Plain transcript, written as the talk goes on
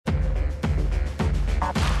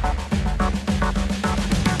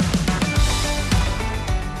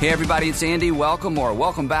Hey everybody, it's Andy.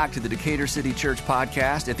 Welcome back to the Decatur City Church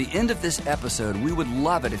podcast. At the end of this episode, we would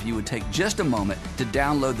love it if you would take just a moment to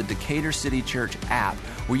download the Decatur City Church app,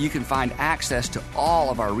 where you can find access to all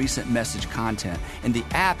of our recent message content. And the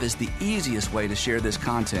app is the easiest way to share this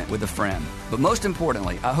content with a friend. But most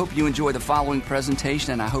importantly, I hope you enjoy the following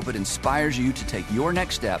presentation, and I hope it inspires you to take your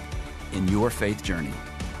next step in your faith journey.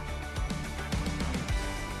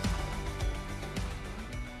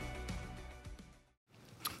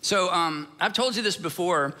 So I've told you this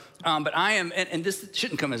before, but I am, and this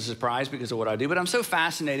shouldn't come as a surprise because of what I do, but I'm so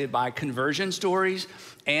fascinated by conversion stories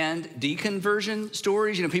and deconversion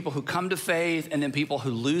stories, people who come to faith and then people who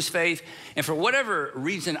lose faith. And for whatever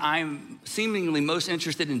reason, I'm seemingly most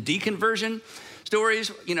interested in deconversion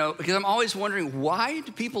stories, because I'm always wondering, why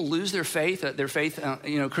do people lose their faith,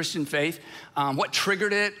 Christian faith? What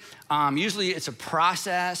triggered it? Usually it's a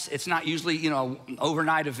process. It's not usually, an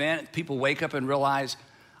overnight event. People wake up and realize,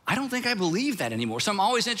 I don't think I believe that anymore. So I'm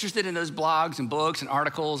always interested in those blogs and books and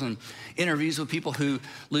articles and interviews with people who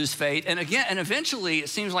lose faith. And eventually, it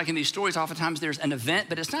seems like in these stories, oftentimes there's an event,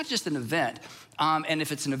 but it's not just an event. And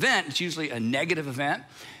if it's an event, it's usually a negative event.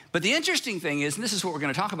 But the interesting thing is, and this is what we're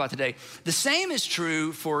going to talk about today, the same is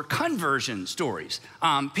true for conversion stories.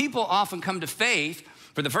 People often come to faith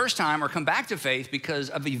for the first time or come back to faith because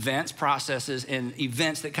of events, processes, and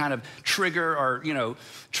events that kind of trigger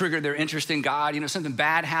their interest in God. Something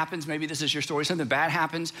bad happens. Maybe this is your story. Something bad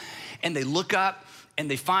happens, and they look up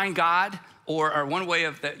and they find God. Or one way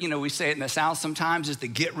of that, we say it in the South sometimes is the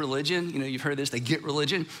get religion. You've heard this, the get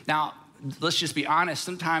religion. Now, let's just be honest.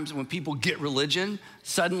 Sometimes when people get religion,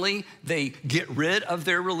 suddenly they get rid of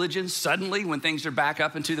their religion suddenly when things are back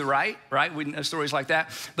up and to the right? We know stories like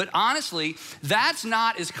that. But honestly, that's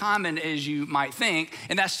not as common as you might think.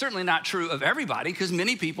 And that's certainly not true of everybody, because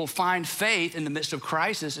many people find faith in the midst of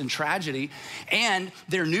crisis and tragedy. And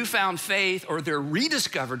their newfound faith or their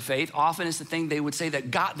rediscovered faith often is the thing they would say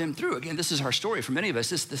that got them through. Again, this is our story for many of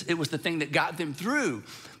us. It was the thing that got them through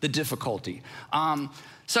the difficulty.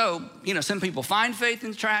 So, some people find faith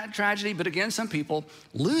in tragedy, but again, some people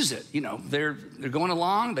lose it. They're going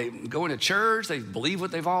along, they go into church, they believe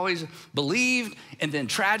what they've always believed, and then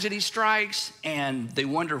tragedy strikes, and they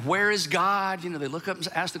wonder, where is God? They look up and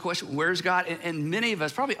ask the question, where is God? And many of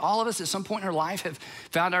us, probably all of us at some point in our life, have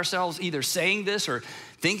found ourselves either saying this or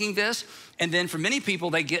thinking this, and then for many people,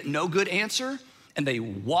 they get no good answer, and they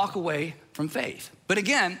walk away from faith. But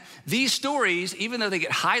again, these stories, even though they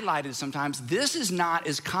get highlighted sometimes, this is not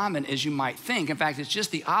as common as you might think. In fact, it's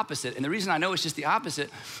just the opposite. And the reason I know it's just the opposite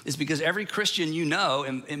is because every Christian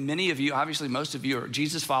and many of you, obviously most of you are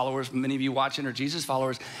Jesus followers, many of you watching are Jesus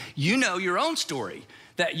followers, you know your own story,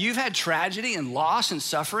 that you've had tragedy and loss and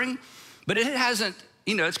suffering, but it hasn't,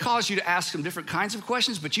 it's caused you to ask some different kinds of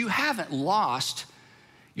questions, but you haven't lost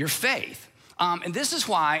your faith. And this is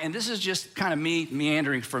why, and this is just kind of me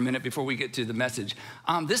meandering for a minute before we get to the message.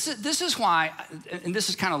 This is why, and this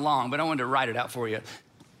is kind of long, but I wanted to write it out for you.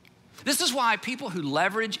 This is why people who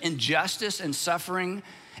leverage injustice and suffering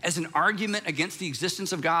as an argument against the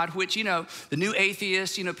existence of God, which, the new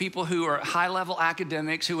atheists, people who are high-level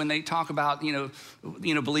academics who, when they talk about,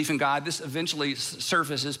 belief in God, this eventually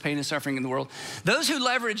surfaces pain and suffering in the world. Those who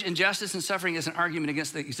leverage injustice and suffering as an argument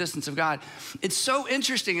against the existence of God, it's so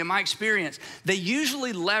interesting in my experience, they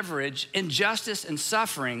usually leverage injustice and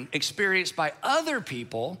suffering experienced by other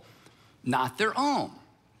people, not their own.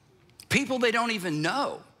 People they don't even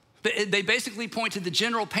know. They basically point to the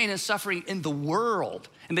general pain and suffering in the world.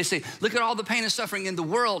 And they say, look at all the pain and suffering in the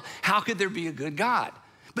world. How could there be a good God?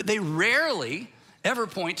 But they rarely ever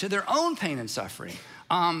point to their own pain and suffering.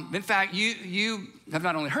 In fact, you have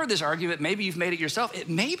not only heard this argument, maybe you've made it yourself. It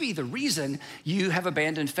may be the reason you have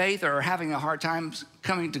abandoned faith or are having a hard time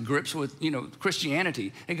coming to grips with,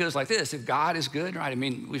 Christianity. It goes like this: if God is good, right?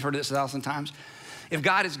 We've heard this 1,000 times. If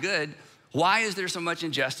God is good, why is there so much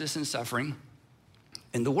injustice and suffering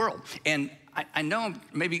in the world? And I know I'm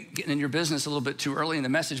maybe getting in your business a little bit too early in the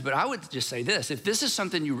message, but I would just say this: if this is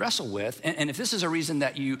something you wrestle with, and if this is a reason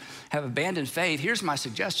that you have abandoned faith, here's my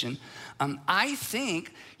suggestion. I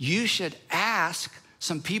think you should ask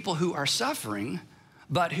some people who are suffering,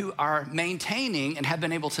 but who are maintaining and have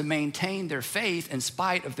been able to maintain their faith in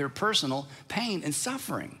spite of their personal pain and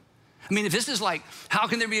suffering. If this is like, how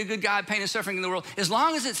can there be a good God, pain and suffering in the world? As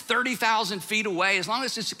long as it's 30,000 feet away, as long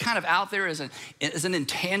as it's kind of out there as an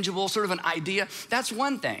intangible sort of an idea, that's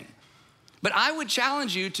one thing. But I would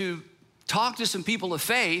challenge you to talk to some people of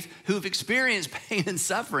faith who've experienced pain and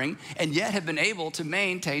suffering and yet have been able to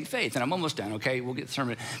maintain faith. And I'm almost done, okay? We'll get the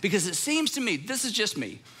sermon. Because it seems to me, this is just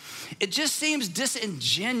me, it just seems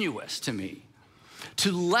disingenuous to me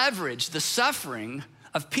to leverage the suffering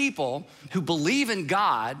of people who believe in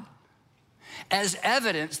God as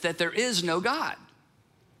evidence that there is no God.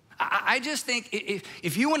 I just think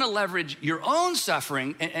if you want to leverage your own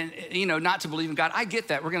suffering and not to believe in God, I get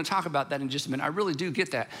that. We're going to talk about that in just a minute. I really do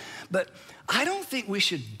get that. But I don't think we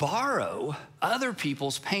should borrow other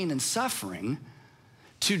people's pain and suffering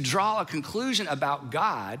to draw a conclusion about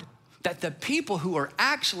God that the people who are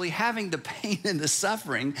actually having the pain and the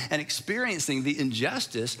suffering and experiencing the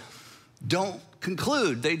injustice don't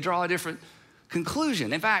conclude. They draw a different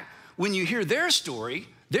conclusion. In fact, when you hear their story,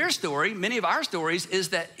 many of our stories, is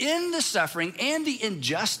that in the suffering and the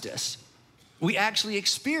injustice, we actually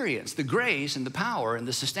experience the grace and the power and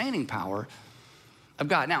the sustaining power of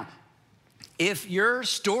God. Now, if your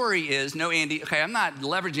story is, no, Andy, okay, I'm not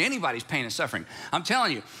leveraging anybody's pain and suffering. I'm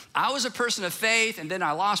telling you, I was a person of faith and then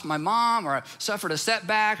I lost my mom or I suffered a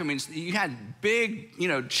setback. I mean, you had big,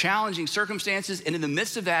 challenging circumstances. And in the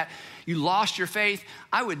midst of that, you lost your faith.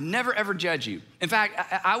 I would never, ever judge you. In fact,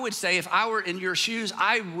 I would say if I were in your shoes,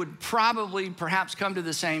 I would probably perhaps come to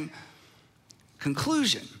the same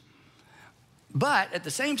conclusion. But at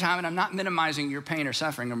the same time, and I'm not minimizing your pain or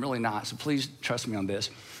suffering, I'm really not, so please trust me on this.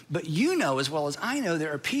 But you know as well as I know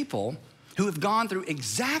there are people who have gone through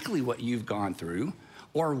exactly what you've gone through,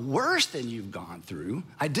 or worse than you've gone through,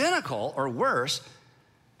 identical or worse,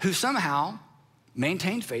 who somehow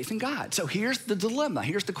maintained faith in God. So here's the dilemma,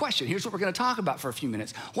 here's the question, here's what we're gonna talk about for a few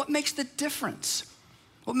minutes. What makes the difference?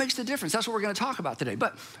 What makes the difference? That's what we're gonna talk about today.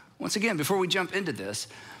 But once again, before we jump into this,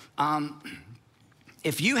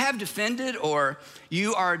 if you have defended or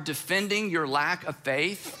you are defending your lack of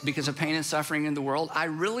faith because of pain and suffering in the world, I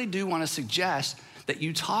really do want to suggest that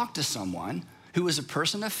you talk to someone who is a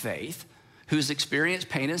person of faith, who's experienced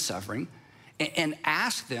pain and suffering, and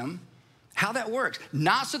ask them how that works.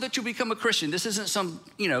 Not so that you become a Christian. This isn't some,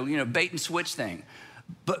 bait and switch thing.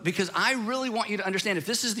 But because I really want you to understand, if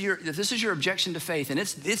this is your objection to faith, and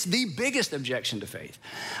it's the biggest objection to faith,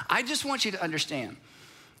 I just want you to understand,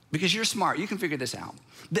 because you're smart, you can figure this out,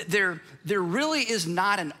 that there really is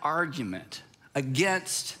not an argument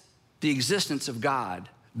against the existence of God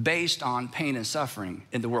based on pain and suffering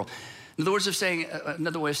in the world. In other words of saying,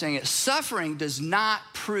 another way of saying it, suffering does not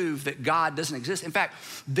prove that God doesn't exist. In fact,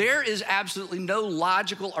 there is absolutely no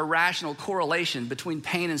logical or rational correlation between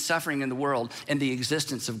pain and suffering in the world and the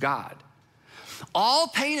existence of God. All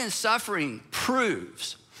pain and suffering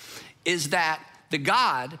proves is that the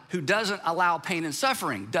God who doesn't allow pain and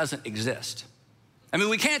suffering doesn't exist. I mean,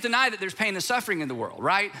 we can't deny that there's pain and suffering in the world,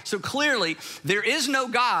 right? So clearly, there is no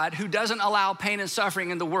God who doesn't allow pain and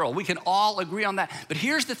suffering in the world. We can all agree on that. But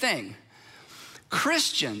here's the thing.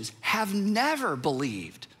 Christians have never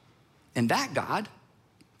believed in that God.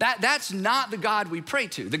 That's not the God we pray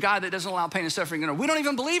to, the God that doesn't allow pain and suffering in the world. We don't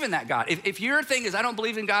even believe in that God. If your thing is, I don't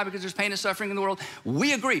believe in God because there's pain and suffering in the world,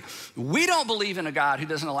 we agree. We don't believe in a God who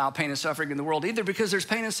doesn't allow pain and suffering in the world either because there's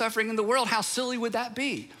pain and suffering in the world. How silly would that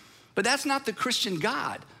be? But that's not the Christian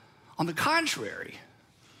God. On the contrary,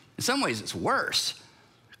 in some ways it's worse.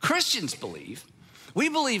 Christians we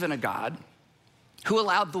believe in a God who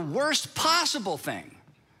allowed the worst possible thing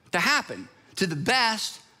to happen to the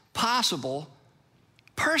best possible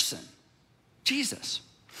person, Jesus.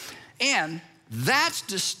 And that's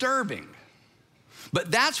disturbing,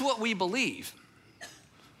 but that's what we believe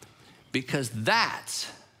because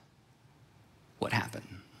that's what happened.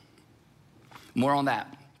 More on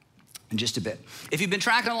that in just a bit. If you've been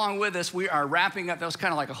tracking along with us, we are wrapping up. That was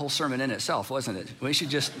kind of like a whole sermon in itself, wasn't it? We should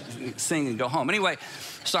just sing and go home. Anyway,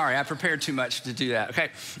 sorry, I prepared too much to do that. Okay,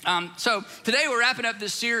 so today we're wrapping up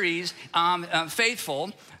this series,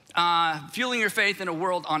 Faithful, Fueling Your Faith in a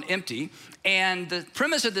World on Empty. And the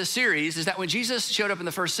premise of this series is that when Jesus showed up in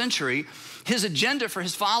the first century, his agenda for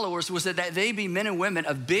his followers was that they be men and women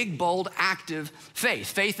of big, bold, active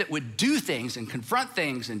faith that would do things and confront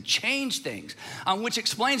things and change things, which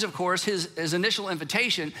explains, of course, his initial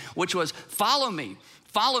invitation, which was follow me.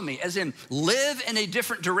 Follow me, as in live in a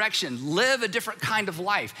different direction, live a different kind of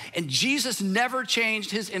life. And Jesus never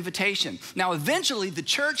changed his invitation. Now, eventually the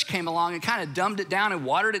church came along and kind of dumbed it down and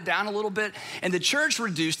watered it down a little bit. And the church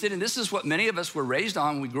reduced it, and this is what many of us were raised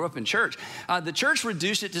on when we grew up in church. The church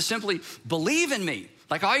reduced it to simply believe in me.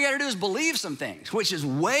 Like all you gotta do is believe some things, which is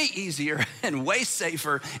way easier and way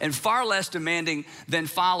safer and far less demanding than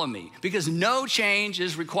follow me, because no change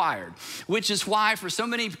is required, which is why for so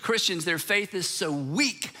many Christians, their faith is so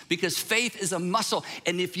weak, because faith is a muscle.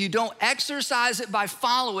 And if you don't exercise it by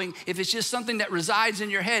following, if it's just something that resides in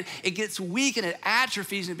your head, it gets weak and it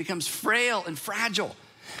atrophies and it becomes frail and fragile.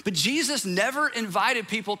 But Jesus never invited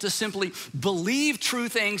people to simply believe true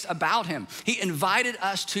things about him. He invited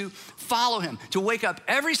us to follow him, to wake up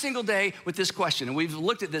every single day with this question. And we've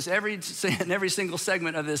looked at this in every single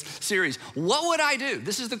segment of this series. What would I do?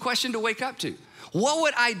 This is the question to wake up to. What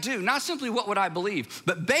would I do? Not simply what would I believe,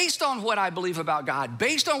 but based on what I believe about God,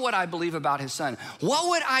 based on what I believe about his son, what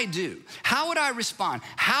would I do? How would I respond?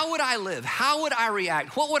 How would I live? How would I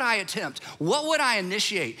react? What would I attempt? What would I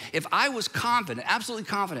initiate if I was confident, absolutely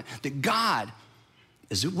confident that God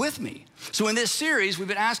is with me? So in this series, we've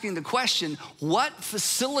been asking the question, what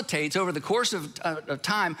facilitates over the course of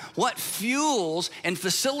time, what fuels and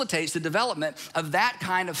facilitates the development of that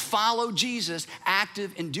kind of follow Jesus,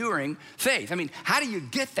 active, enduring faith? I mean, how do you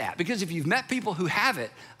get that? Because if you've met people who have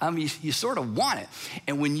it, you sort of want it.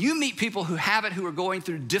 And when you meet people who have it, who are going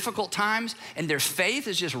through difficult times, and their faith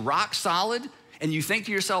is just rock solid, and you think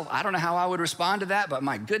to yourself, I don't know how I would respond to that, but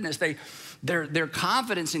my goodness, their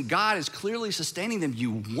confidence in God is clearly sustaining them.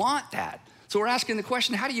 You want that. So we're asking the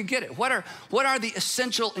question, how do you get it? What are the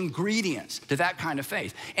essential ingredients to that kind of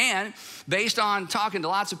faith? And based on talking to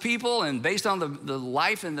lots of people and based on the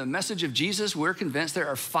life and the message of Jesus, we're convinced there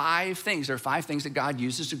are 5 things. There are 5 things that God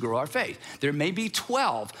uses to grow our faith. There may be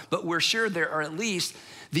 12, but we're sure there are at least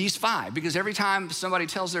these 5, because every time somebody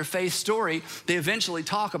tells their faith story, they eventually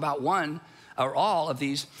talk about one or all of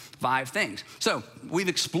these 5 things. So we've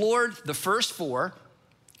explored the first 4.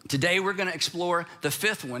 Today we're gonna explore the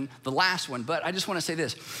 5th one, the last one. But I just wanna say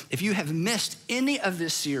this, if you have missed any of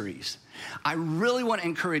this series, I really want to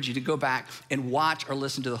encourage you to go back and watch or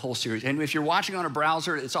listen to the whole series. And if you're watching on a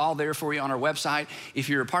browser, it's all there for you on our website. If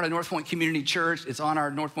you're a part of North Point Community Church, it's on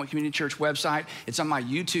our North Point Community Church website. It's on my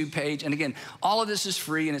YouTube page. And again, all of this is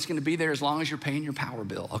free, and it's going to be there as long as you're paying your power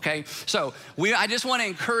bill, okay? So I just want to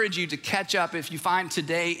encourage you to catch up if you find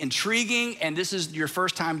today intriguing, and this is your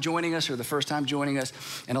first time joining us or the first time joining us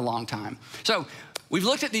in a long time. So we've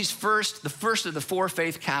looked at the first of the 4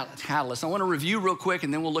 faith catalysts. I want to review real quick,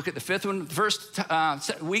 and then we'll look at the 5th one. First,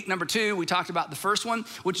 week number 2, we talked about the first one,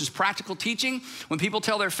 which is practical teaching. When people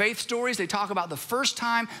tell their faith stories, they talk about the first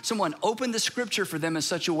time someone opened the scripture for them in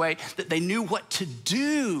such a way that they knew what to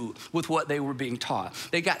do with what they were being taught.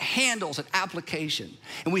 They got handles and application.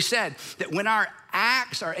 And we said that when our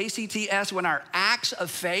acts, our ACTS, when our acts of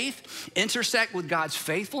faith intersect with God's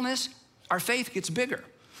faithfulness, our faith gets bigger.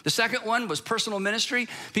 The second one was personal ministry.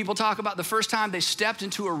 People talk about the first time they stepped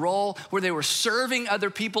into a role where they were serving other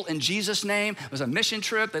people in Jesus' name. It was a mission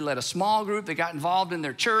trip. They led a small group. They got involved in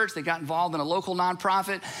their church. They got involved in a local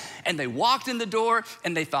nonprofit. And they walked in the door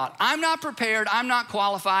and they thought, I'm not prepared, I'm not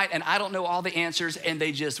qualified, and I don't know all the answers. And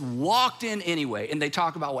they just walked in anyway. And they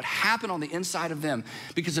talk about what happened on the inside of them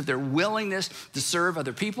because of their willingness to serve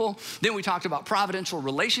other people. Then we talked about providential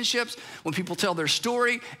relationships. When people tell their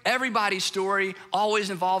story, everybody's story always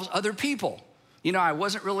involves other people. You know, I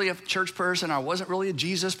wasn't really a church person. I wasn't really a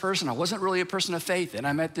Jesus person. I wasn't really a person of faith. Then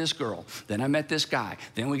I met this girl. Then I met this guy.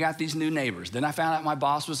 Then we got these new neighbors. Then I found out my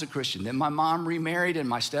boss was a Christian. Then my mom remarried and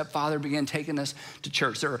my stepfather began taking us to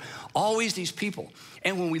church. There are always these people.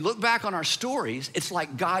 And when we look back on our stories, it's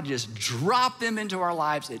like God just dropped them into our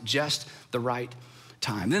lives at just the right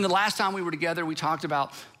time. Then the last time we were together, we talked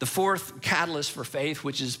about the 4th catalyst for faith,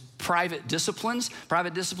 which is private disciplines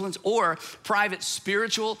or private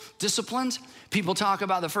spiritual disciplines. People talk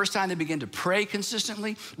about the first time they begin to pray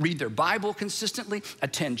consistently, read their Bible consistently,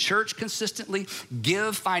 attend church consistently,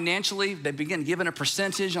 give financially. They begin giving a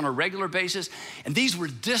percentage on a regular basis. And these were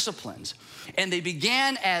disciplines. And they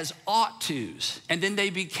began as ought tos, and then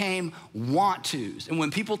they became want tos. And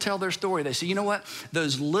when people tell their story, they say, you know what?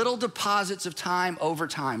 Those little deposits of time over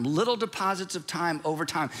time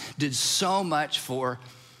did so much for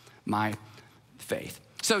my faith.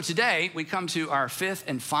 So today we come to our 5th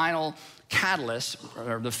and final catalyst,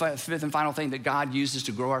 or the 5th and final thing that God uses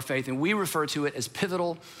to grow our faith, and we refer to it as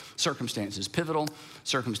pivotal circumstances. Pivotal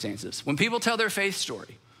circumstances. When people tell their faith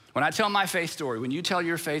story, when I tell my faith story, when you tell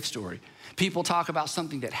your faith story, people talk about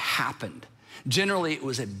something that happened. Generally, it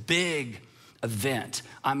was a big event.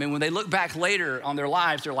 I mean, when they look back later on their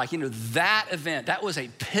lives, they're like, you know, that event, that was a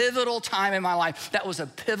pivotal time in my life. That was a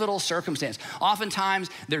pivotal circumstance.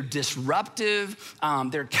 Oftentimes, they're disruptive,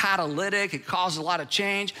 they're catalytic, it causes a lot of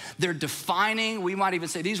change. They're defining, we might even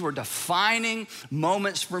say these were defining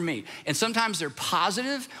moments for me. And sometimes they're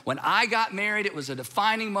positive. When I got married, it was a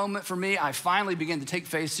defining moment for me. I finally began to take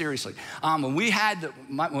faith seriously.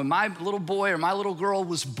 When my little boy or my little girl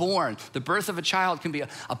was born, the birth of a child can be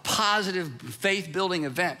a positive faith-building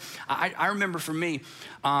event. I remember for me,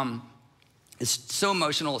 it's so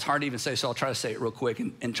emotional, it's hard to even say, so I'll try to say it real quick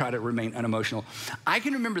and try to remain unemotional. I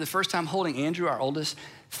can remember the first time holding Andrew, our oldest,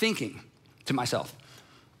 thinking to myself,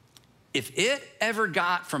 if it ever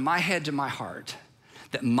got from my head to my heart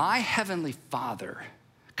that my Heavenly Father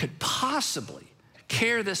could possibly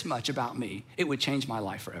care this much about me, it would change my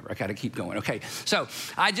life forever. I gotta keep going, okay? So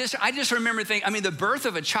I just remember thinking, I mean, the birth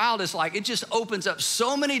of a child is like, it just opens up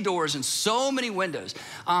so many doors and so many windows.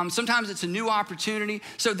 Sometimes it's a new opportunity.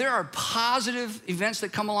 So there are positive events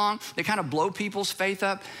that come along that kind of blow people's faith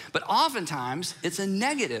up, but oftentimes it's a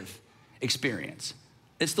negative experience.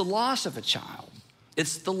 It's the loss of a child.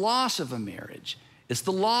 It's the loss of a marriage. It's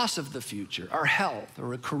the loss of the future, our health,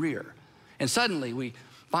 or a career. And suddenly we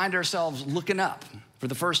find ourselves looking up for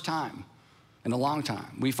the first time in a long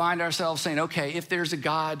time. We find ourselves saying, okay, if there's a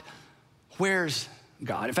God, where's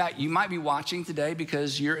God? In fact, you might be watching today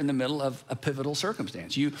because you're in the middle of a pivotal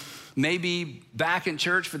circumstance. You may be back in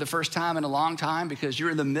church for the first time in a long time because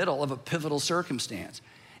you're in the middle of a pivotal circumstance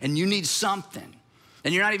and you need something.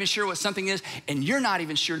 And you're not even sure what something is, and you're not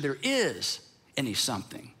even sure there is any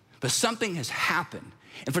something. But something has happened.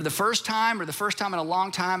 And for the first time or the first time in a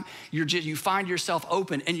long time, you find yourself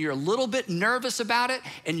open and you're a little bit nervous about it,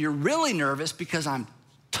 and you're really nervous because I'm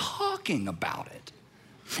talking about it.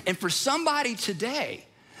 And for somebody today,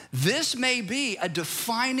 this may be a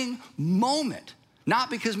defining moment, not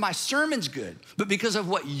because my sermon's good, but because of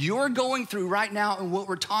what you're going through right now and what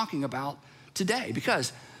we're talking about today.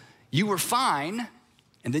 Because you were fine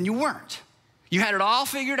and then you weren't. You had it all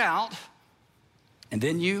figured out and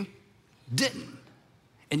then you didn't.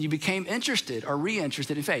 And you became interested or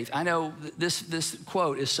re-interested in faith. I know this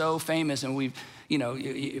quote is so famous, and we've,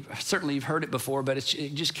 certainly you've heard it before, but you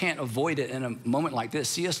just can't avoid it in a moment like this.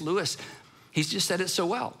 C.S. Lewis, he's just said it so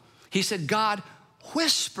well. He said, God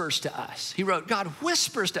whispers to us. He wrote, God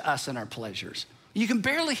whispers to us in our pleasures. You can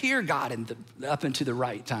barely hear God up into the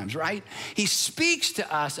right times, right? He speaks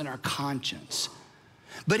to us in our conscience,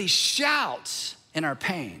 but he shouts in our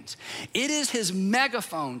pains. It is his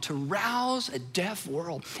megaphone to rouse a deaf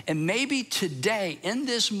world. And maybe today, in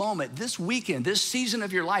this moment, this weekend, this season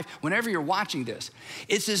of your life, whenever you're watching this,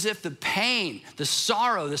 it's as if the pain, the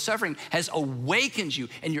sorrow, the suffering has awakened you,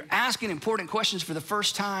 and you're asking important questions for the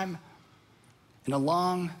first time in a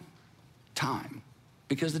long time.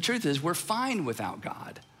 Because the truth is, we're fine without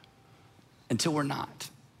God until we're not.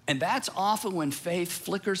 And that's often when faith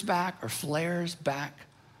flickers back or flares back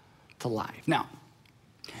to life. Now,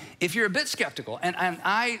 if you're a bit skeptical, and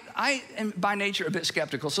I am by nature a bit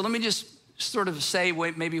skeptical, so let me just sort of say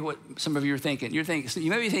maybe what some of you are thinking. You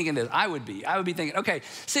may be thinking this, I would be thinking, okay,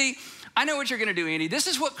 see, I know what you're gonna do, Andy. This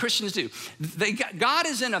is what Christians do. God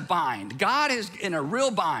is in a bind. God is in a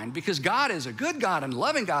real bind because God is a good God and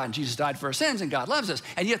loving God, and Jesus died for our sins, and God loves us.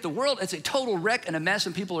 And yet the world is a total wreck and a mess,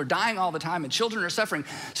 and people are dying all the time, and children are suffering.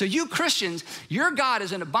 So you Christians, your God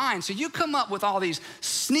is in a bind. So you come up with all these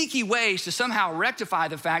sneaky ways to somehow rectify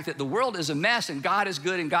the fact that the world is a mess and God is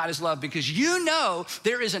good and God is love, because you know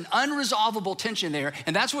there is an unresolvable tension there,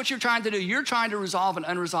 and that's what you're trying to do. You're trying to resolve an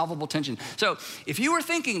unresolvable tension. So if you were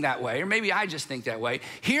thinking that way, or maybe I just think that way,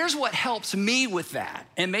 here's what helps me with that,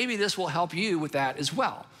 and maybe this will help you with that as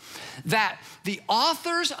well. That the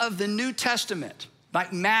authors of the New Testament,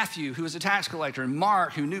 like Matthew, who was a tax collector, and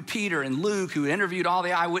Mark, who knew Peter, and Luke, who interviewed all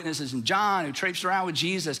the eyewitnesses, and John, who traipsed around with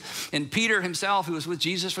Jesus, and Peter himself, who was with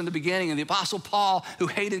Jesus from the beginning, and the Apostle Paul, who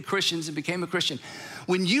hated Christians and became a Christian.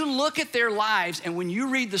 When you look at their lives and when you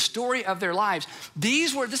read the story of their lives,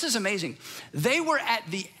 this is amazing. They were at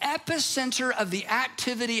the epicenter of the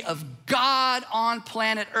activity of God on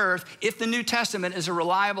planet Earth, if the New Testament is a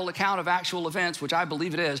reliable account of actual events, which I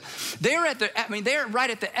believe it is. They're right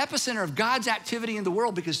at the epicenter of God's activity in the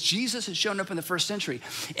world because Jesus had shown up in the first century.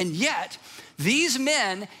 And yet, these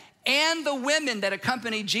men and the women that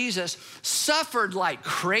accompanied Jesus suffered like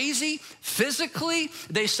crazy physically.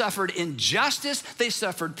 They suffered injustice. They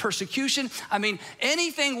suffered persecution. I mean,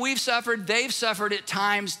 anything we've suffered, they've suffered at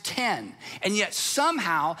times 10. And yet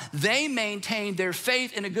somehow they maintained their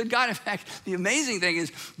faith in a good God. In fact, the amazing thing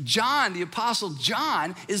is John, the Apostle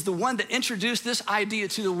John, is the one that introduced this idea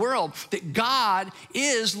to the world that God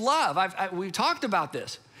is love. We've talked about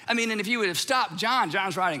this. I mean, and if you would have stopped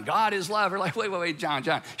John's writing, God is love. We're like, wait, John,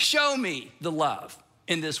 show me the love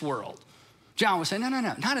in this world. John would say, no,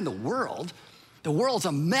 not in the world. The world's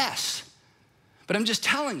a mess. But I'm just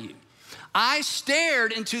telling you, I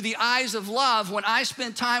stared into the eyes of love when I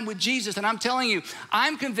spent time with Jesus, and I'm telling you,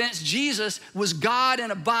 I'm convinced Jesus was God in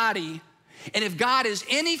a body, and if God is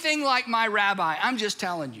anything like my rabbi, I'm just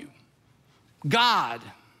telling you, God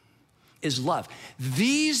is love.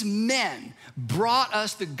 These men brought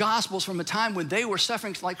us the Gospels from a time when they were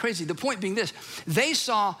suffering like crazy. The point being this, they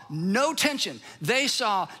saw no tension. They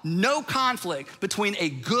saw no conflict between a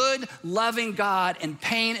good, loving God and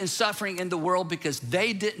pain and suffering in the world because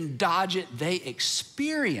they didn't dodge it, they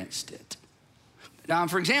experienced it. Now,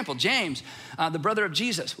 for example, James, the brother of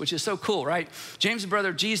Jesus, which is so cool, right? James, the brother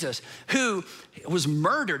of Jesus, who was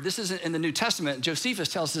murdered. This isn't in the New Testament. Josephus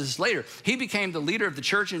tells us this later. He became the leader of the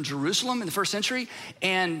church in Jerusalem in the first century.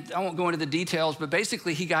 And I won't go into the details, but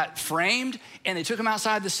basically he got framed and they took him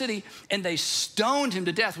outside the city and they stoned him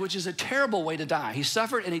to death, which is a terrible way to die. He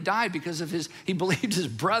suffered and he died because of he believed his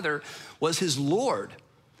brother was his Lord.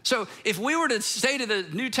 So if we were to say to the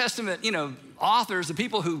New Testament, authors, the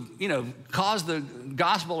people who, caused the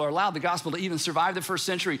gospel or allowed the gospel to even survive the first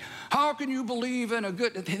century, how can you believe in a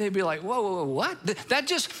good, they'd be like, whoa, what?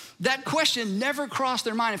 That question never crossed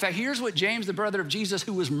their mind. In fact, here's what James, the brother of Jesus,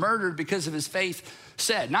 who was murdered because of his faith,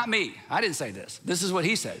 said. Not me, I didn't say this. This is what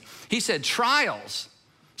he said. He said, trials,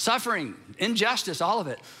 suffering, injustice, all of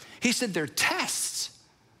it. He said, they're tests.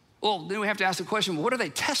 Well, then we have to ask the question, well, what are they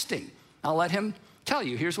testing? I'll let him tell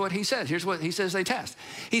you. Here's what he says. Here's what he says they test.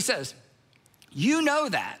 He says, you know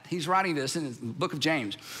that, he's writing this in the book of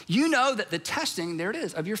James, you know that the testing, there it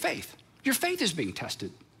is, of your faith. Your faith is being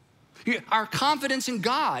tested. Our confidence in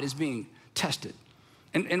God is being tested.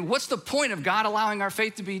 And what's the point of God allowing our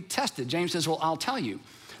faith to be tested? James says, well, I'll tell you.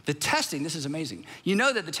 The testing, this is amazing. You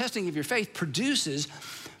know that the testing of your faith produces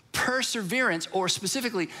perseverance, or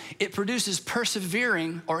specifically, it produces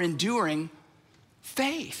persevering or enduring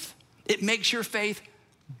faith. It makes your faith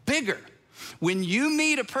bigger. When you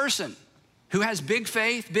meet a person who has big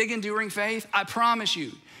faith, big enduring faith, I promise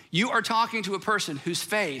you, you are talking to a person whose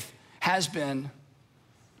faith has been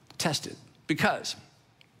tested. Because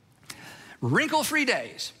wrinkle-free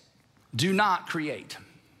days do not create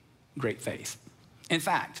great faith. In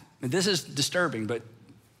fact, this is disturbing, but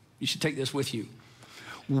you should take this with you.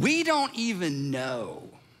 We don't even know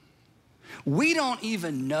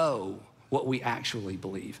what we actually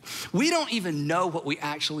believe. We don't even know what we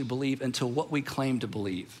actually believe until what we claim to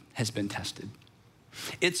believe has been tested.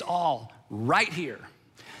 It's all right here.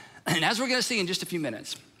 And as we're gonna see in just a few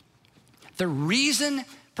minutes, the reason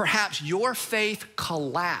perhaps your faith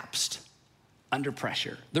collapsed under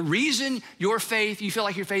pressure, the reason you feel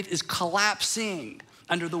like your faith is collapsing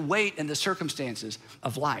under the weight and the circumstances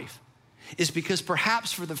of life is because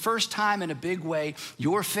perhaps for the first time in a big way,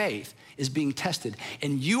 your faith is being tested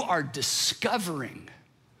and you are discovering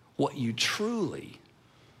what you truly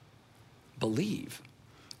believe.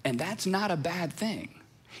 And that's not a bad thing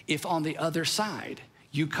if on the other side,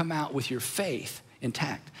 you come out with your faith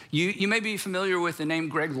intact. You may be familiar with the name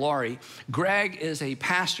Greg Laurie. Greg is a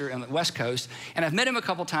pastor on the West Coast, and I've met him a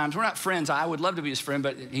couple times. We're not friends. I would love to be his friend,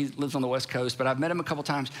 but he lives on the West Coast, but I've met him a couple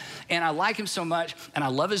times, and I like him so much, and I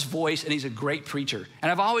love his voice, and he's a great preacher.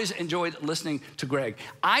 And I've always enjoyed listening to Greg.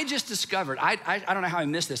 I just discovered, I don't know how I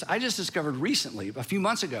missed this, I just discovered recently, a few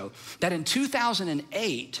months ago, that in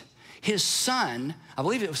 2008, his son, I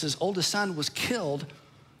believe it was his oldest son, was killed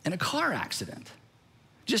in a car accident.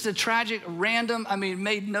 Just a tragic, random,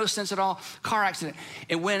 made no sense at all, car accident.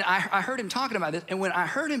 And when I heard him talking about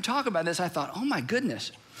this, I thought, oh my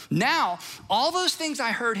goodness. Now, all those things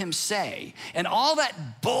I heard him say, and all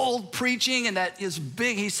that bold preaching, and that is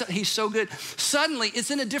big, he's so good, suddenly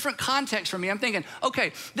it's in a different context for me. I'm thinking,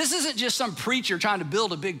 okay, this isn't just some preacher trying to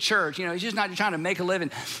build a big church. He's just not trying to make a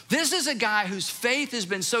living. This is a guy whose faith has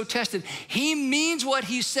been so tested. He means what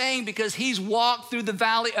he's saying because he's walked through the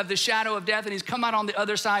valley of the shadow of death, and he's come out on the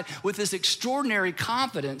other side with this extraordinary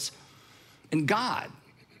confidence in God.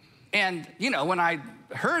 And, when I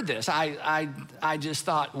heard this, I just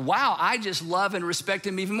thought, wow, I just love and respect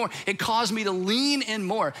him even more. It caused me to lean in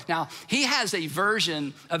more. Now, he has a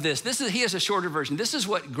version of this. He has a shorter version. This is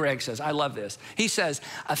what Greg says. I love this. He says,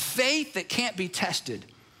 a faith that can't be tested,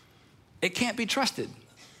 it can't be trusted.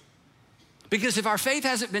 Because if our faith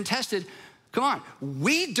hasn't been tested, come on,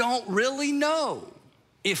 we don't really know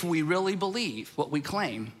if we really believe what we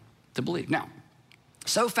claim to believe. Now,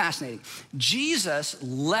 so fascinating. Jesus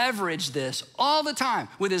leveraged this all the time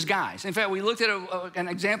with his guys. In fact, we looked at an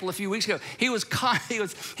example a few weeks ago. He was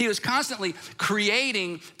constantly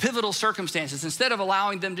creating pivotal circumstances. Instead of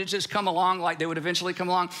allowing them to just come along like they would eventually come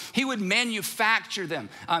along, he would manufacture them.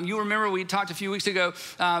 You remember we talked a few weeks ago,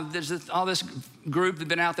 there's all this group that had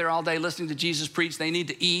been out there all day listening to Jesus preach. They need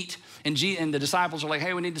to eat. And the disciples are like,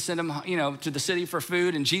 hey, we need to send them to the city for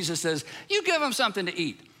food. And Jesus says, you give them something to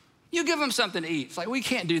eat. You give them something to eat. It's like, we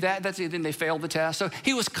can't do that. Then they failed the test. So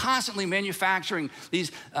he was constantly manufacturing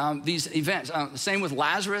these events. Same with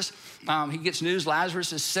Lazarus. He gets news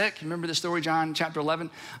Lazarus is sick. Remember the story, John chapter 11?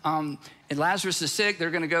 And Lazarus is sick.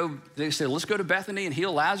 They say, let's go to Bethany and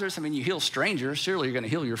heal Lazarus. I mean, you heal strangers. Surely you're going to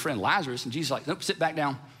heal your friend Lazarus. And Jesus is like, nope, sit back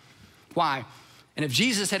down. Why? And if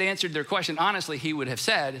Jesus had answered their question honestly, he would have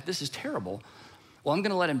said, this is terrible. Well, I'm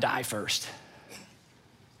going to let him die first.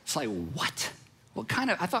 It's like, what?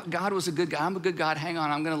 I thought God was a good God. I'm a good God. Hang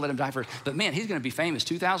on, I'm going to let him die first. But man, he's going to be famous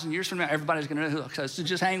 2,000 years from now. Everybody's going to know. So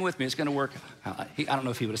just hang with me. It's going to work. I don't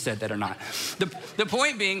know if he would have said that or not. The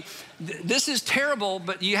point being, this is terrible,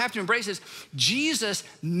 but you have to embrace this. Jesus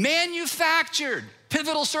manufactured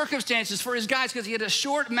pivotal circumstances for his guys because he had a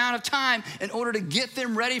short amount of time in order to get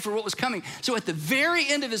them ready for what was coming. So at the very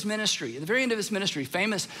end of his ministry,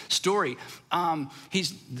 famous story,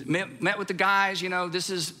 he's met with the guys, you know,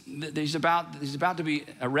 he's about to be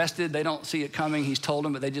arrested. They don't see it coming. He's told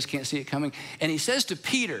them, but they just can't see it coming. And he says to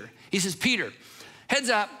Peter, Peter, heads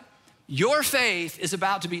up, your faith is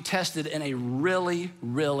about to be tested in a really,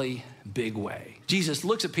 really big way. Jesus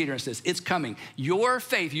looks at Peter and says, it's coming. Your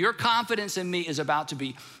faith, your confidence in me is about to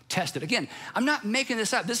be tested. Again, I'm not making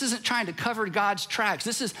this up. This isn't trying to cover God's tracks.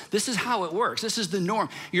 This is how it works. This is the norm.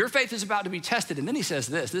 Your faith is about to be tested. And then he says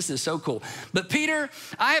this is so cool. But Peter,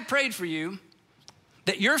 I have prayed for you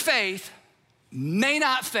that your faith may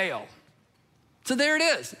not fail. So there it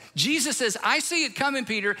is. Jesus says, I see it coming,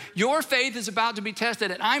 Peter. Your faith is about to be tested,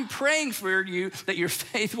 and I'm praying for you that your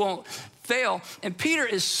faith won't fail. And Peter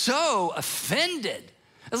is so offended.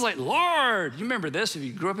 It's like, Lord, you remember this if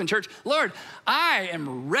you grew up in church? Lord, I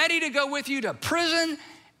am ready to go with you to prison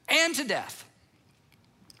and to death.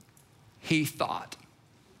 He thought.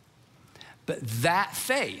 But that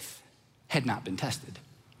faith had not been tested.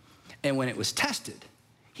 And when it was tested,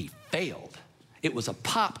 he failed. It was a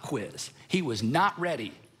pop quiz. He was not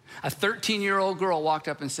ready. A 13-year-old girl walked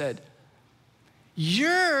up and said,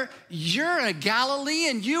 you're a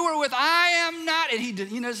Galilean. You were with, I am not. And he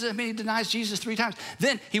denies Jesus 3 times.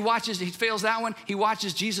 Then he fails that one. He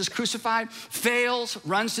watches Jesus crucified, fails,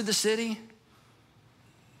 runs to the city.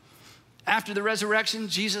 After the resurrection,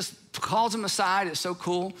 Jesus calls him aside. It's so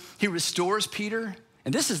cool. He restores Peter.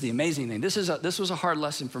 And this is the amazing thing. This was a hard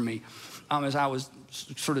lesson for me as I was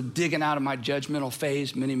sort of digging out of my judgmental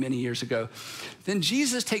phase many, many years ago. Then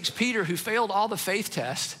Jesus takes Peter, who failed all the faith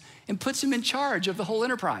tests, and puts him in charge of the whole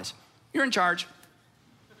enterprise. You're in charge.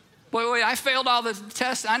 Wait, I failed all the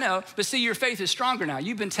tests, I know, but see, your faith is stronger now.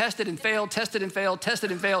 You've been tested and failed, tested and failed,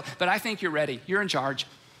 tested and failed, but I think you're ready. You're in charge.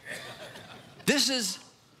 This is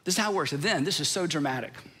how it works. And then, this is so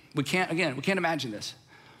dramatic. We can't imagine this.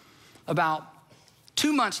 About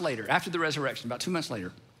 2 months later, after the resurrection, about 2 months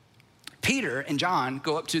later, Peter and John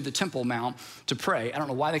go up to the Temple Mount to pray. I don't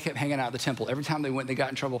know why they kept hanging out at the temple. Every time they went, they got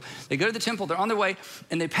in trouble. They go to the temple, they're on their way,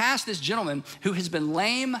 and they pass this gentleman who has been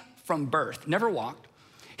lame from birth, never walked.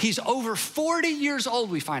 He's over 40 years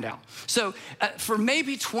old, we find out. So for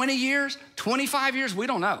maybe 20 years, 25 years, we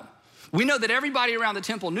don't know. We know that everybody around the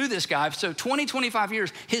temple knew this guy. So 20, 25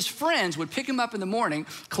 years, his friends would pick him up in the morning,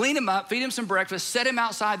 clean him up, feed him some breakfast, set him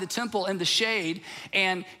outside the temple in the shade,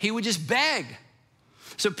 and he would just beg.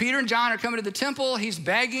 So Peter and John are coming to the temple, he's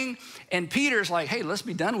begging, and Peter's like, hey, let's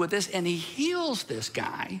be done with this, and he heals this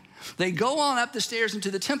guy. They go on up the stairs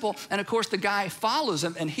into the temple, and of course the guy follows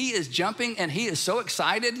him, and he is jumping, and he is so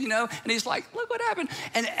excited, and he's like, look what happened.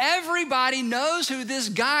 And everybody knows who this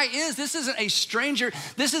guy is. This isn't a stranger.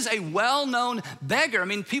 This is a well-known beggar. I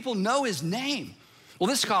mean, people know his name. Well,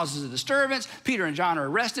 this causes a disturbance. Peter and John are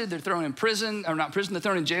arrested. They're thrown in prison, or not prison, they're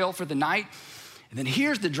thrown in jail for the night. And then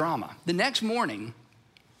here's the drama. The next morning,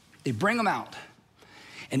 they bring him out.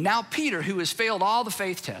 And now Peter, who has failed all the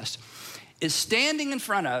faith tests, is standing in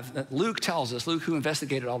front of, Luke tells us, Luke, who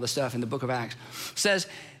investigated all this stuff in the book of Acts, says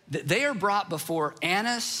that they are brought before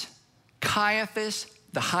Annas, Caiaphas,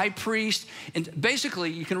 the high priest, and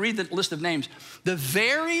basically, you can read the list of names, the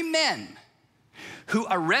very men who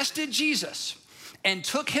arrested Jesus and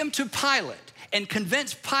took him to Pilate and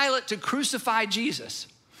convinced Pilate to crucify Jesus.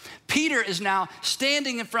 Peter is now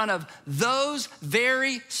standing in front of those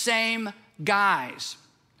very same guys.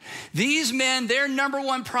 These men, their number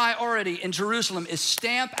one priority in Jerusalem is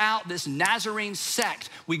stamp out this Nazarene sect.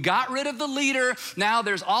 We got rid of the leader. Now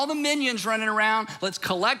there's all the minions running around. Let's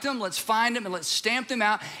collect them, let's find them, and let's stamp them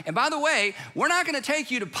out. And by the way, we're not going to take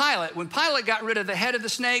you to Pilate. When Pilate got rid of the head of the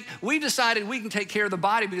snake, we decided we can take care of the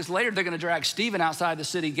body because later they're going to drag Stephen outside the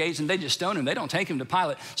city gates and they just stone him. They don't take him to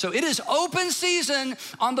Pilate. So it is open season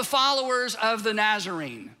on the followers of the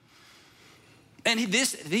Nazarene. And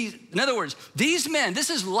in other words, these men, this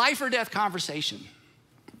is life or death conversation.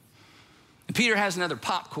 And Peter has another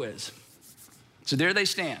pop quiz. So there they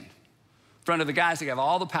stand in front of the guys that have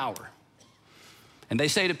all the power. And they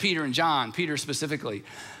say to Peter and John, Peter specifically,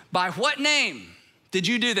 by what name did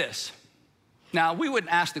you do this? Now, we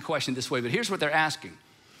wouldn't ask the question this way, but here's what they're asking.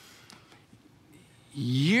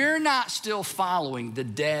 You're not still following the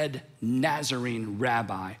dead Nazarene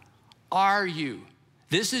rabbi, are you?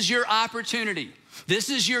 This is your opportunity. This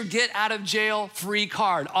is your get out of jail free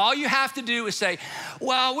card. All you have to do is say,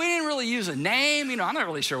 well, we didn't really use a name. I'm not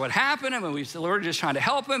really sure what happened. We're just trying to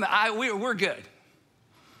help him. We're good.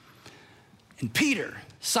 And Peter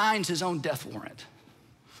signs his own death warrant.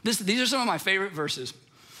 These are some of my favorite verses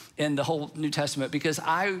in the whole New Testament because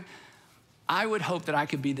I would hope that I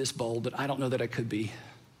could be this bold, but I don't know that I could be.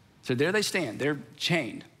 So there they stand. They're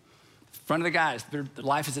chained in front of the guys. Their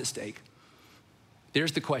life is at stake.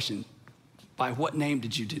 There's the question, by what name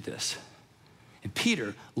did you do this? And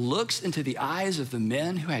Peter looks into the eyes of the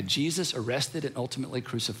men who had Jesus arrested and ultimately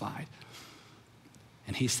crucified.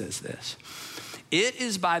 And he says this, it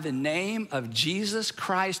is by the name of Jesus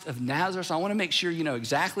Christ of Nazareth. So I want to make sure you know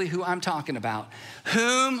exactly who I'm talking about.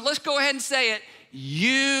 Whom, let's go ahead and say it,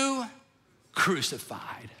 you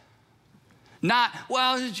crucified. Not,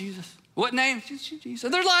 well, it's Jesus. What name?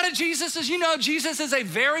 Jesus. There's a lot of Jesuses. You know, Jesus is a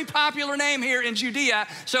very popular name here in Judea,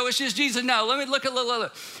 so it's just Jesus. No, let me look.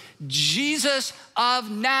 Jesus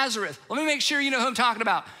of Nazareth. Let me make sure you know who I'm talking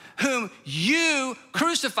about. Whom you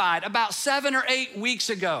crucified about 7 or 8 weeks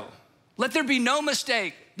ago. Let there be no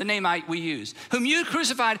mistake, the name we use. Whom you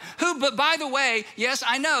crucified, but by the way, yes,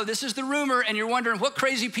 I know, this is the rumor, and you're wondering what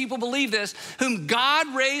crazy people believe this, whom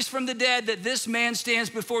God raised from the dead, that this man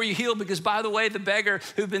stands before you healed, because by the way, the beggar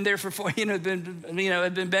who'd been there for had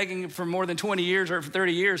been begging for more than 20 years or for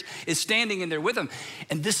 30 years, is standing in there with him.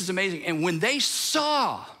 And this is amazing. And when these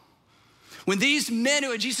men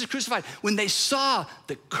who had Jesus crucified, when they saw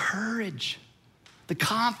the courage, the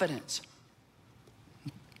confidence,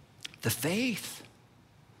 the faith,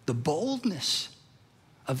 the boldness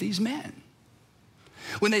of these men.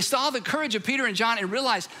 When they saw the courage of Peter and John and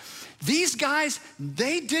realized these guys,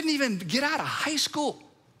 they didn't even get out of high school.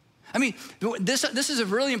 I mean, this is a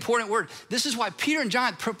really important word. This is why Peter and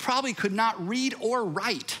John probably could not read or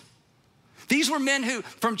write. These were men who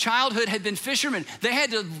from childhood had been fishermen. They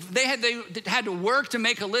had to work to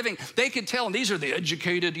make a living. They could tell them, these are the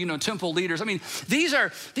educated, temple leaders. I mean, these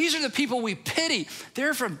are the people we pity.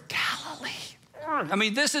 They're from Galilee. I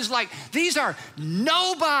mean, these are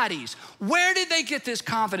nobodies. Where did they get this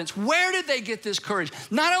confidence? Where did they get this courage?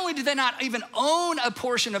 Not only did they not even own a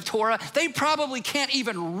portion of Torah, they probably can't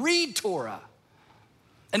even read Torah.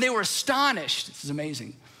 And they were astonished. This is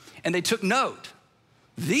amazing. And they took note.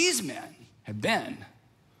 These men have been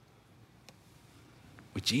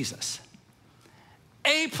with Jesus.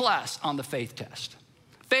 A+ on the faith test.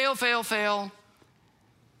 Fail, fail, fail.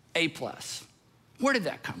 A+. Where did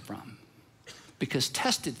that come from? Because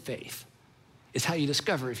tested faith is how you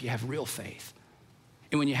discover if you have real faith.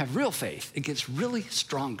 And when you have real faith, it gets really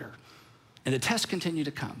stronger. And the tests continue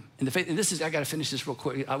to come. And the faith, and I gotta finish this real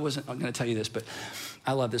quick. I'm gonna tell you this, but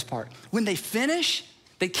I love this part. When they finish,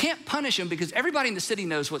 they can't punish him because everybody in the city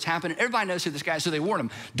knows what's happening. Everybody knows who this guy is, so they warn him,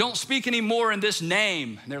 don't speak anymore in this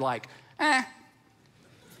name. And they're like,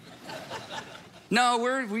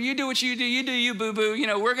 No, you do what you do, you boo-boo.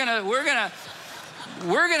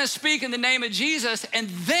 We're gonna speak in the name of Jesus. And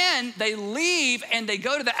then they leave and they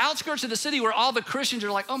go to the outskirts of the city where all the Christians are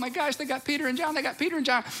like, oh my gosh, they got Peter and John.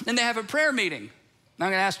 And they have a prayer meeting. Now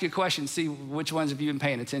I'm gonna ask you a question, see which ones of you have been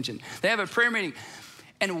paying attention. They have a prayer meeting.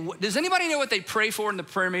 And does anybody know what they pray for in the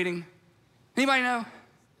prayer meeting? Anybody know?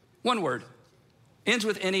 One word. Ends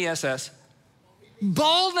with N-E-S-S.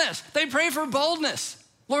 Boldness. They pray for boldness.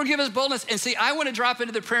 Lord, give us boldness. And see, I want to drop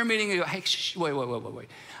into the prayer meeting and go, hey, wait.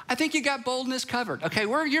 I think you got boldness covered. Okay,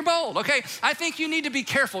 you're bold. Okay, I think you need to be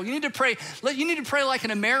careful. You need to pray like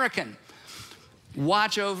an American.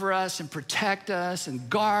 Watch over us and protect us and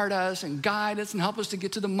guard us and guide us and help us to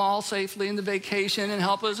get to the mall safely in the vacation and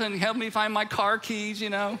help me find my car keys,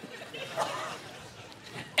 And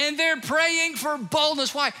they're praying for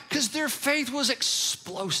boldness. Why? Because their faith was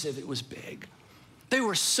explosive. It was big. They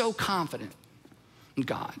were so confident in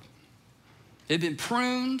God. They'd been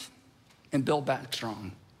pruned and built back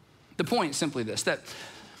strong. The point is simply this, that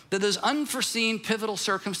those unforeseen pivotal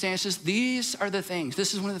circumstances, these are the things.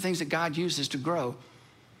 This is one of the things that God uses to grow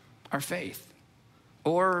our faith.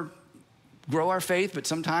 Or grow our faith, but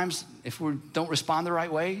sometimes if we don't respond the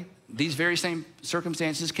right way, these very same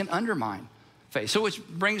circumstances can undermine faith. So which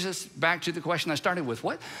brings us back to the question I started with.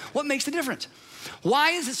 What makes the difference?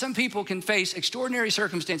 Why is it some people can face extraordinary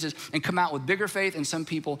circumstances and come out with bigger faith and some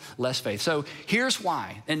people less faith? So here's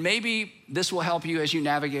why, and maybe this will help you as you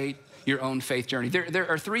navigate your own faith journey. There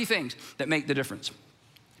are three things that make the difference.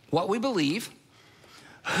 What we believe,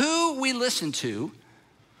 who we listen to,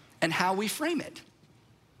 and how we frame it.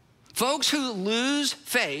 Folks who lose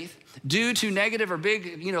faith due to negative or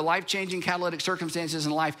big, life-changing catalytic circumstances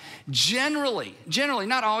in life, generally,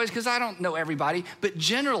 not always, because I don't know everybody, but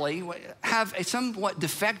generally have a somewhat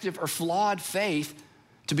defective or flawed faith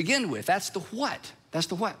to begin with. That's the what.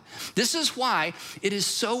 This is why it is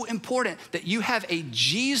so important that you have a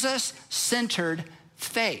Jesus-centered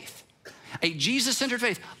faith. A Jesus-centered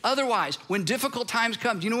faith. Otherwise, when difficult times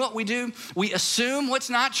come, do you know what we do? We assume what's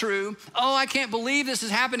not true. Oh, I can't believe this is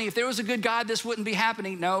happening. If there was a good God, this wouldn't be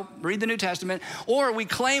happening. No, read the New Testament. Or we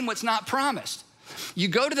claim what's not promised. You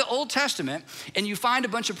go to the Old Testament and you find a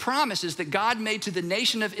bunch of promises that God made to the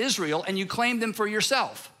nation of Israel and you claim them for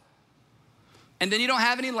yourself. And then you don't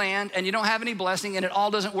have any land and you don't have any blessing and it all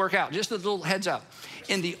doesn't work out. Just a little heads up.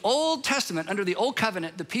 In the Old Testament, under the Old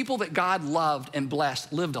Covenant, the people that God loved and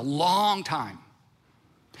blessed lived a long time.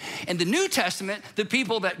 In the New Testament, the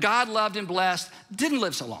people that God loved and blessed didn't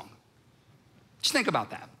live so long. Just think about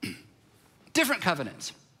that. Different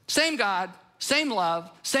covenants. Same God, same love,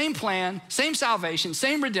 same plan, same salvation,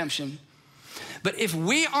 same redemption. But if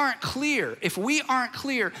we aren't clear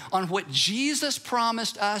on what Jesus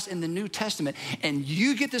promised us in the New Testament, and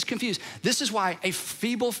you get this confused, this is why a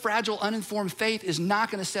feeble, fragile, uninformed faith is not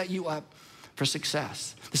gonna set you up for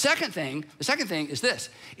success. The second thing is this.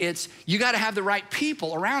 It's you gotta have the right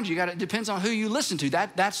people around you. It depends on who you listen to.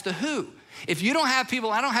 That's the who. If you don't have people,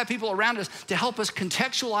 I don't have people around us to help us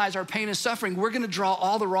contextualize our pain and suffering, we're gonna draw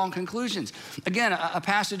all the wrong conclusions. Again, a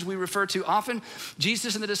passage we refer to often,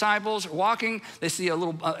 Jesus and the disciples are walking, they see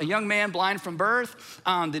a young man blind from birth.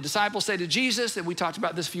 The disciples say to Jesus, and we talked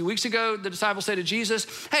about this a few weeks ago, the disciples say to Jesus,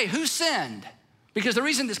 hey, who sinned? Because the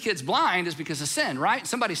reason this kid's blind is because of sin, right?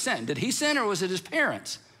 Somebody sinned. Did he sin or was it his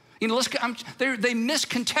parents? They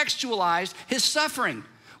miscontextualized his suffering.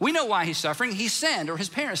 We know why he's suffering. He sinned or his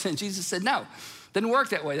parents sinned. Jesus said, no, doesn't work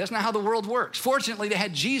that way. That's not how the world works. Fortunately, they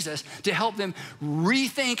had Jesus to help them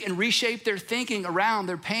rethink and reshape their thinking around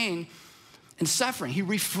their pain and suffering. He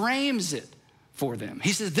reframes it for them.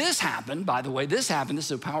 He says, this happened, by the way, this is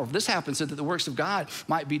so powerful. This happened so that the works of God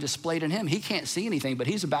might be displayed in him. He can't see anything, but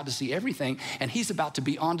he's about to see everything, and he's about to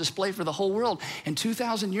be on display for the whole world. And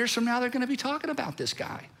 2,000 years from now, they're gonna be talking about this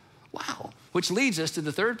guy. Wow. Which leads us to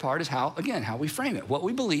the third part is how we frame it. What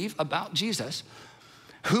we believe about Jesus,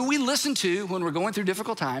 who we listen to when we're going through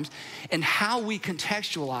difficult times, and how we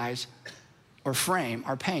contextualize or frame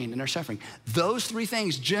our pain and our suffering. Those three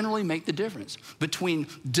things generally make the difference between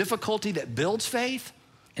difficulty that builds faith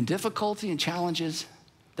and difficulty and challenges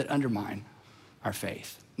that undermine our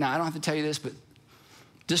faith. Now, I don't have to tell you this, but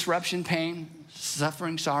disruption, pain,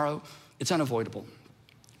 suffering, sorrow, it's unavoidable.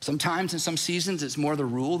 Sometimes in some seasons, it's more the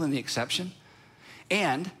rule than the exception.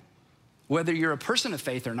 And whether you're a person of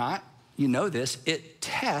faith or not, you know this, it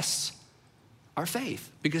tests our faith.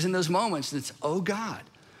 Because in those moments, it's, oh God,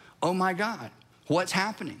 oh my God, what's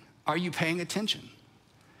happening? Are you paying attention?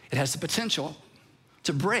 It has the potential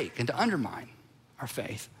to break and to undermine our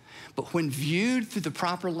faith. But when viewed through the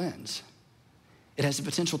proper lens, it has the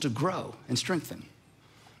potential to grow and strengthen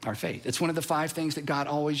our faith. It's one of the 5 things that God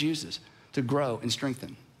always uses to grow and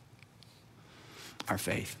strengthen our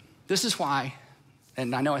faith. This is why,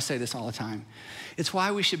 and I know I say this all the time, it's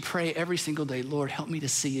why we should pray every single day, Lord, help me to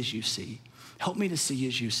see as you see. Help me to see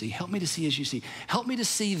as you see. Help me to see as you see. Help me to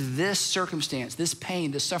see this circumstance, this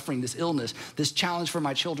pain, this suffering, this illness, this challenge for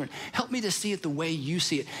my children. Help me to see it the way you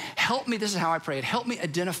see it. Help me, this is how I pray it, help me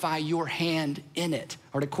identify your hand in it.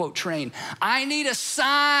 Or to quote Train, I need a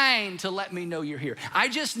sign to let me know you're here. I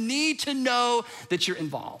just need to know that you're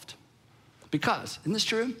involved. Because, isn't this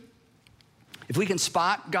true? If we can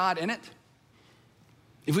spot God in it,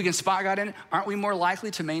 aren't we more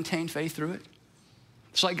likely to maintain faith through it?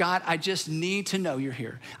 It's like, God, I just need to know you're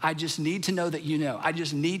here. I just need to know that you know. I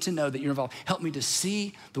just need to know that you're involved. Help me to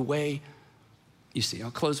see the way you see.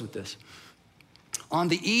 I'll close with this. On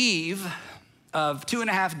the eve of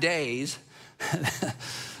 2.5 days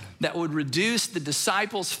that would reduce the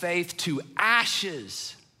disciples' faith to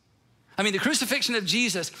ashes. I mean, the crucifixion of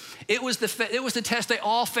Jesus, it was the test they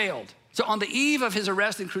all failed. So on the eve of his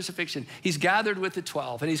arrest and crucifixion, he's gathered with the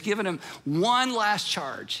 12 and he's given them one last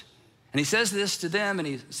charge. And he says this to them and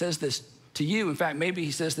he says this to you. In fact, maybe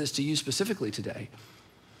he says this to you specifically today.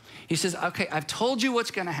 He says, okay, I've told you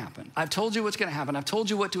what's gonna happen. I've told you what's gonna happen. I've told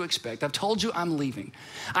you what to expect. I've told you I'm leaving.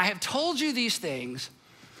 I have told you these things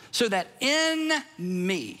so that in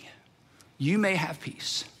me, you may have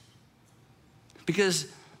peace. Because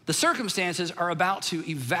the circumstances are about to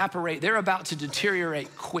evaporate. They're about to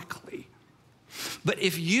deteriorate quickly. But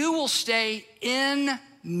if you will stay in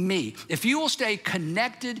me, if you will stay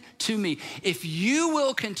connected to me, if you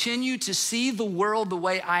will continue to see the world the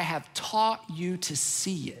way I have taught you to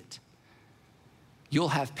see it, you'll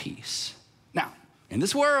have peace. Now, in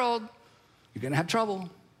this world, you're gonna have trouble.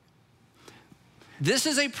 This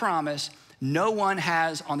is a promise no one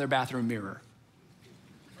has on their bathroom mirror.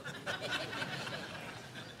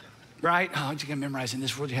 Right? Oh, you gotta memorize, in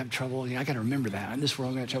this world you have trouble. Yeah, I gotta remember that. In this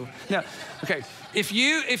world I'm gonna have trouble. No, okay. If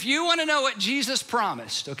you wanna know what Jesus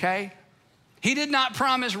promised, okay? He did not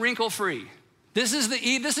promise wrinkle-free. This is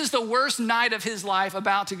the worst night of his life,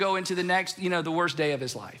 about to go into the next, the worst day of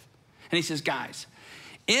his life. And he says, guys,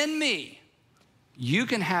 in me, you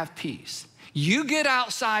can have peace. You get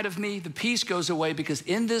outside of me, the peace goes away, because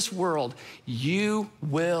in this world, you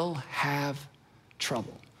will have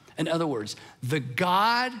trouble. In other words, the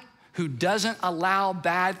God who doesn't allow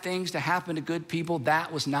bad things to happen to good people,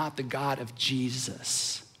 that was not the God of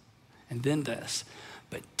Jesus. And then this,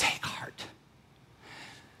 but take heart,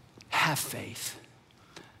 have faith,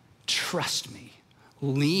 trust me,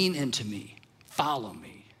 lean into me, follow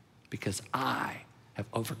me, because I have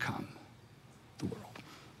overcome the world.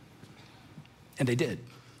 And they did.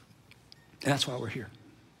 And that's why we're here.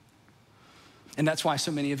 And that's why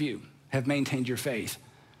so many of you have maintained your faith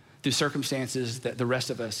through circumstances that the rest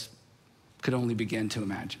of us could only begin to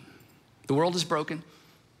imagine. The world is broken.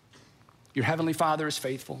 Your Heavenly Father is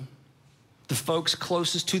faithful. The folks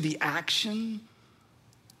closest to the action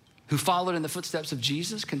who followed in the footsteps of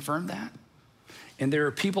Jesus confirm that. And there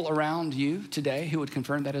are people around you today who would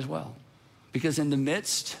confirm that as well. Because in the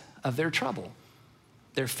midst of their trouble,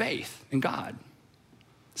 their faith in God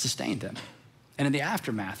sustained them. And in the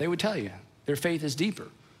aftermath, they would tell you their faith is deeper,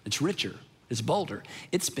 it's richer, it's bolder,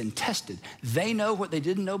 it's been tested. They know what they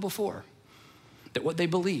didn't know before, that what they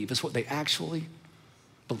believe is what they actually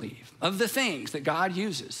believe. Of the things that God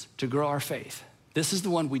uses to grow our faith, this is the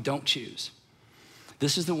one we don't choose.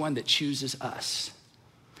 This is the one that chooses us.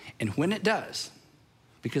 And when it does,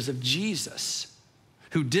 because of Jesus,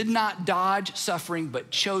 who did not dodge suffering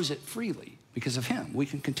but chose it freely, because of him, we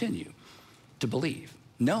can continue to believe,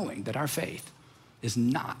 knowing that our faith is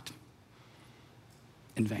not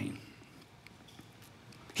in vain.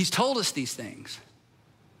 He's told us these things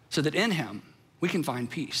so that in him we can find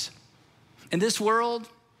peace. In this world,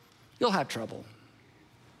 you'll have trouble,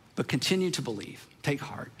 but continue to believe. Take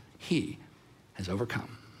heart. He has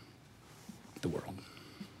overcome the world.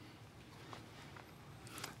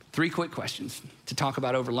 3 quick questions to talk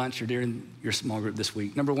about over lunch or during your small group this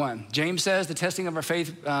week. Number 1, James says the testing of our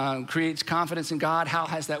faith creates confidence in God. How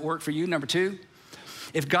has that worked for you? Number 2,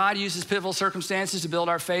 if God uses pivotal circumstances to build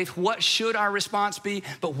our faith, what should our response be?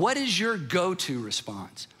 But what is your go-to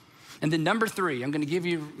response? And then number 3, I'm gonna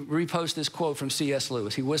repost this quote from C.S.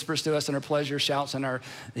 Lewis. He whispers to us in our pleasure, shouts in our,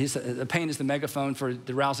 the pain is the megaphone for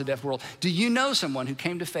the rouse the deaf world. Do you know someone who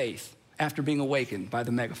came to faith after being awakened by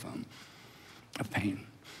the megaphone of pain?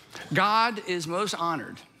 God is most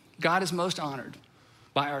honored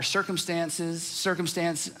by our circumstance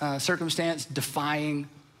defying,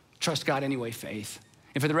 trust God anyway faith.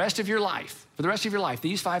 And for the rest of your life,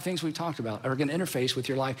 these 5 things we've talked about are gonna interface with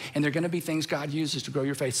your life, and they're gonna be things God uses to grow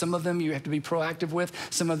your faith. Some of them you have to be proactive with,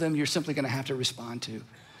 some of them you're simply gonna have to respond to.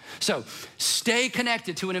 So stay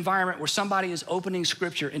connected to an environment where somebody is opening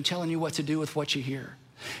scripture and telling you what to do with what you hear.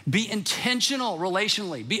 Be intentional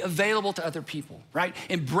relationally, be available to other people, right?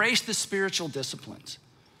 Embrace the spiritual disciplines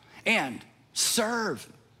and serve,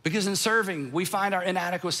 because in serving, we find our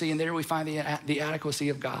inadequacy, and there we find the adequacy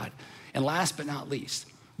of God. And last but not least,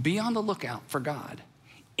 be on the lookout for God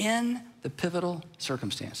in the pivotal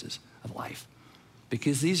circumstances of life,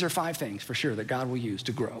 because these are 5 things for sure that God will use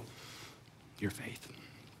to grow your faith.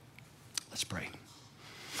 Let's pray.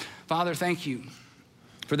 Father, thank you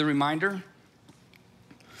for the reminder.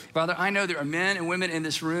 Father, I know there are men and women in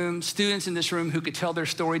this room, students in this room who could tell their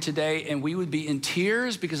story today, and we would be in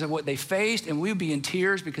tears because of what they faced, and we would be in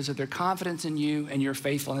tears because of their confidence in you and your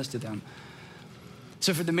faithfulness to them.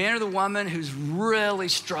 So for the man or the woman who's really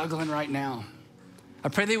struggling right now, I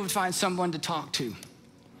pray they would find someone to talk to,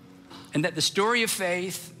 and that the story of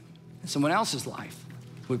faith in someone else's life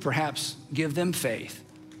would perhaps give them faith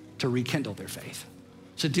to rekindle their faith.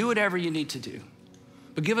 So do whatever you need to do,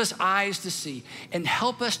 but give us eyes to see and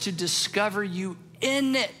help us to discover you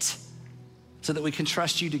in it so that we can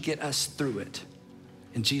trust you to get us through it.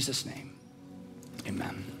 In Jesus' name,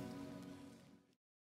 amen.